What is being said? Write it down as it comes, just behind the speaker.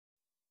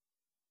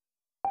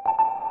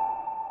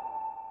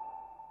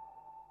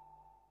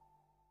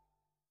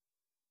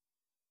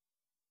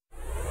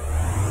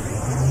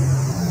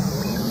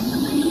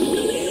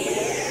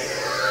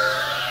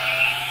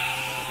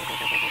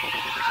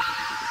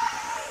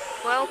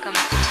Welcome.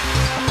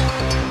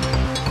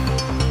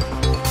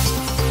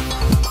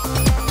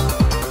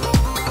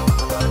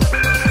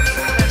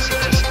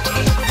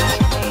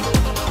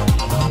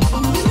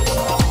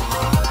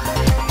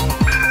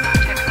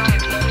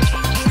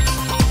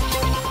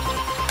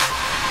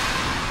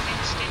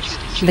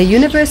 The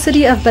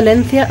University of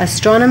Valencia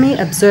Astronomy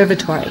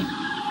Observatory.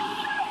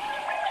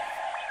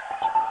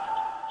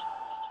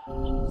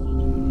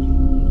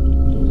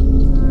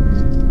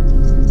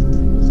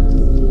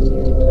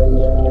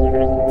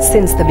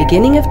 Since the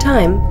beginning of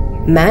time,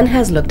 man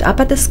has looked up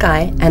at the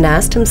sky and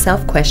asked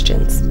himself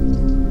questions.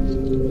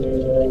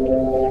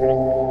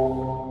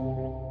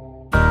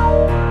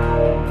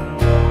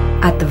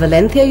 At the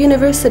Valencia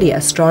University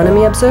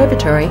Astronomy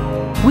Observatory,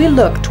 we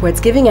look towards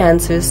giving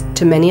answers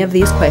to many of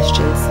these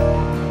questions.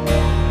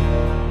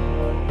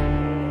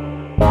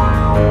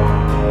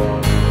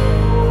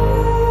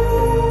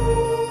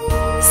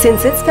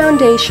 Since its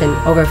foundation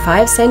over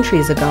 5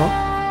 centuries ago,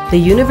 the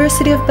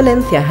University of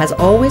Valencia has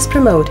always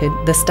promoted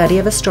the study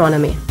of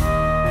astronomy.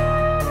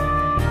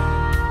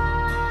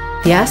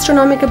 The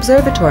Astronomical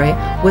Observatory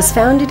was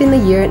founded in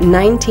the year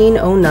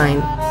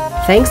 1909,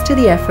 thanks to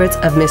the efforts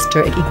of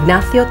Mr.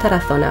 Ignacio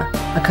Tarazona,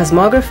 a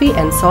cosmography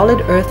and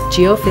solid earth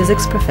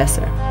geophysics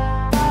professor.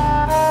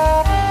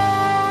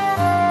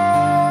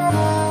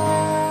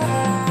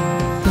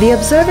 The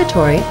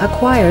observatory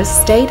acquires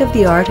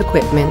state-of-the-art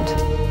equipment.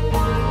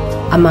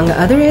 Among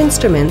other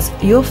instruments,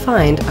 you'll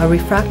find a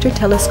refractor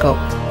telescope,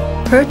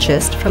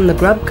 purchased from the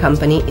Grubb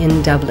Company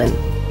in Dublin,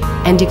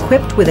 and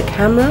equipped with a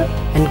camera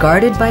and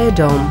guarded by a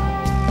dome.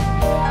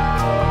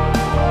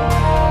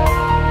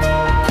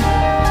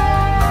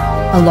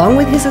 Along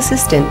with his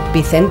assistant,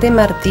 Vicente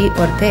Martí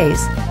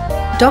Ortiz,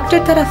 Dr.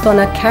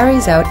 Tarazona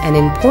carries out an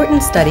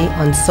important study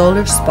on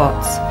solar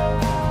spots.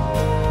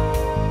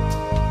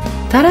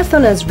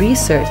 Tarazona's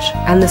research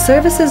and the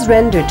services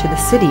rendered to the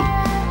city,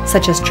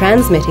 such as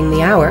transmitting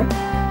the hour,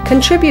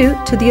 contribute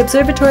to the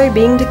observatory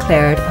being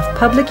declared of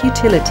public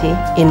utility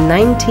in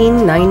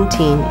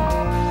 1919.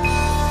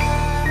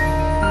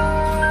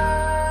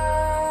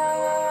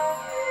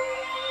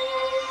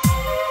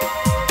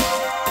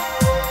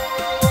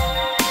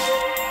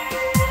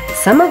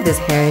 Some of this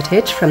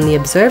heritage from the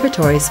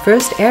observatory's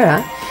first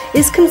era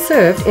is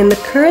conserved in the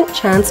current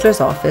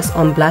Chancellor's office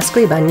on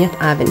Blasco Ibáñez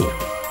Avenue.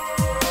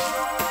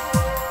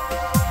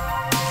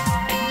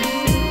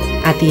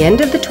 At the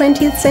end of the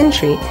 20th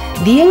century,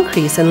 the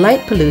increase in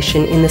light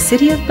pollution in the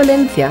city of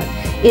Valencia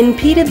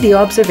impeded the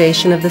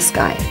observation of the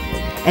sky,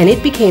 and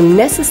it became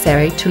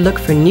necessary to look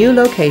for new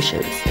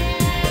locations.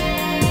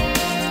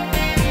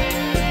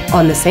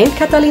 On the St.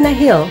 Catalina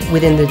Hill,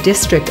 within the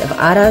district of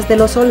Aras de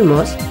los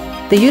Olmos,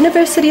 the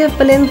University of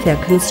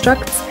Valencia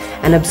constructs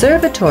an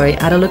observatory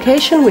at a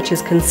location which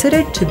is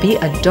considered to be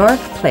a dark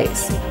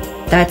place.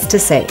 That's to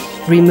say,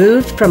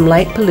 removed from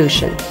light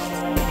pollution.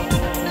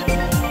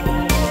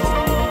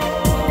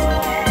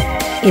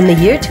 In the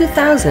year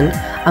 2000,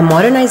 a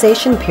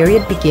modernization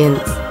period begins.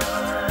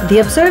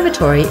 The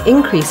observatory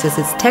increases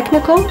its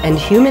technical and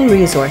human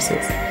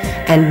resources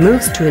and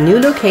moves to a new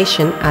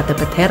location at the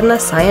Paterna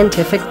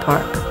Scientific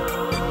Park.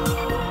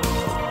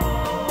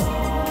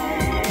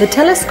 The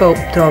telescope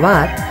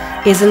Trovar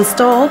is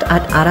installed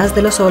at Aras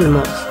de los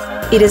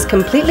Olmos. It is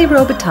completely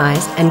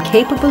robotized and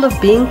capable of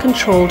being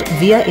controlled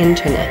via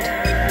internet.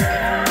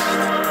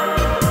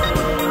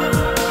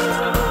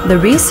 The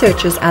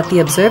researchers at the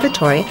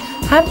observatory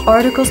have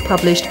articles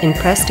published in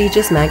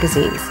prestigious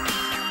magazines,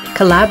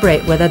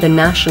 collaborate with other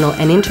national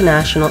and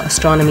international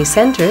astronomy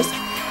centers,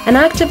 and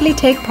actively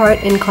take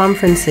part in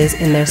conferences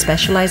in their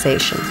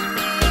specialization.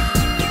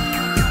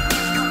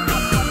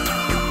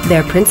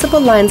 Their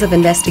principal lines of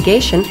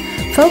investigation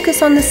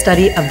focus on the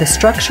study of the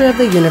structure of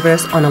the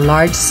universe on a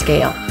large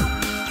scale,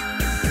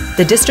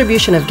 the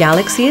distribution of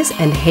galaxies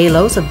and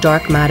halos of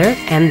dark matter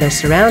and their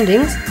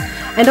surroundings,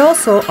 and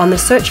also on the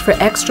search for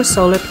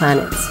extrasolar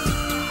planets,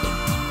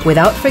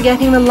 without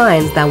forgetting the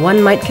lines that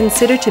one might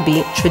consider to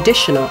be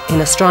traditional in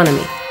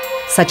astronomy,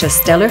 such as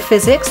stellar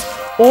physics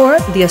or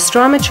the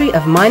astrometry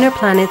of minor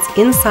planets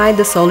inside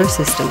the solar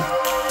system.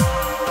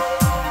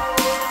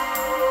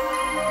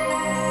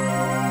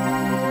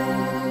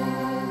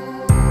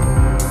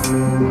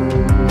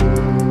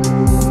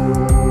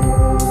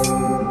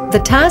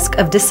 The task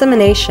of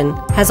dissemination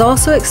has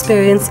also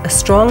experienced a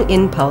strong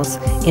impulse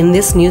in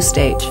this new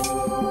stage.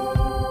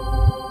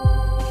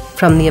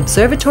 From the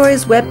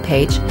observatory's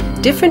webpage,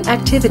 different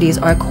activities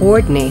are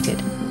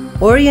coordinated,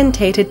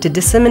 orientated to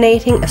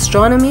disseminating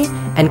astronomy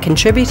and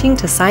contributing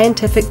to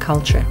scientific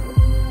culture.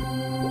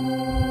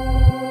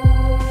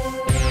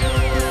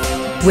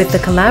 With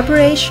the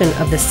collaboration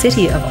of the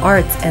City of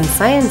Arts and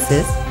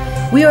Sciences,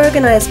 we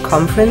organize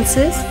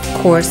conferences,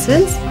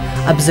 courses,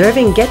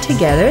 observing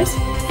get-togethers,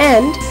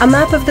 and a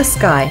map of the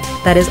sky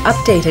that is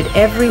updated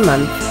every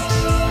month.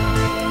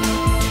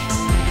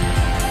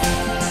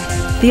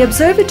 The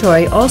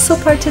observatory also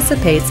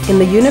participates in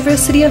the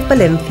University of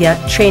Valencia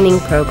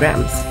training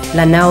programs,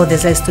 La Nau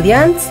des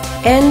Estudiants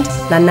and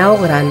La Nau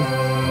Gran.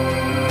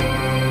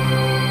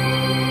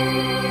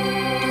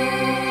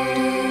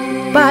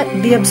 But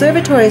the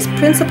observatory's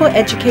principal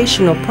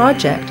educational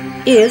project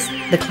is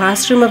the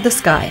Classroom of the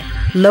Sky,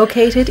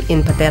 located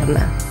in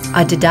Paterna,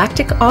 a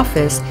didactic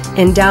office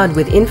endowed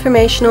with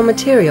informational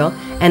material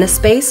and a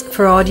space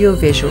for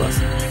audio-visuals,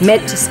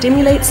 meant to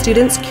stimulate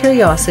students'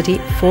 curiosity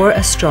for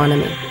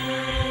astronomy.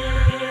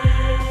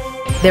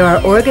 There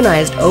are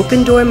organized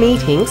open-door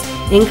meetings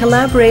in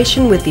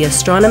collaboration with the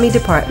astronomy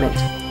department.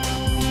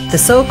 The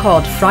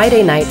so-called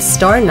Friday night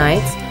Star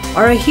Nights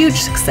are a huge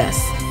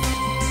success.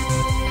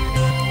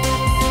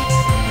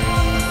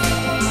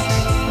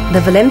 The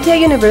Valencia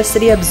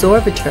University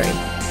Observatory,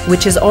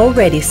 which is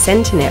already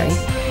centenary,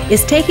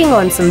 is taking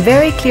on some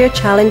very clear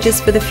challenges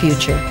for the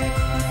future.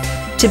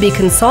 To be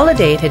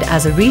consolidated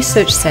as a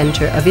research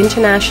center of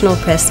international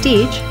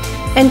prestige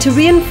and to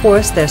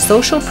reinforce their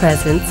social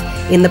presence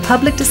in the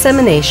public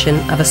dissemination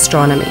of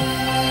astronomy.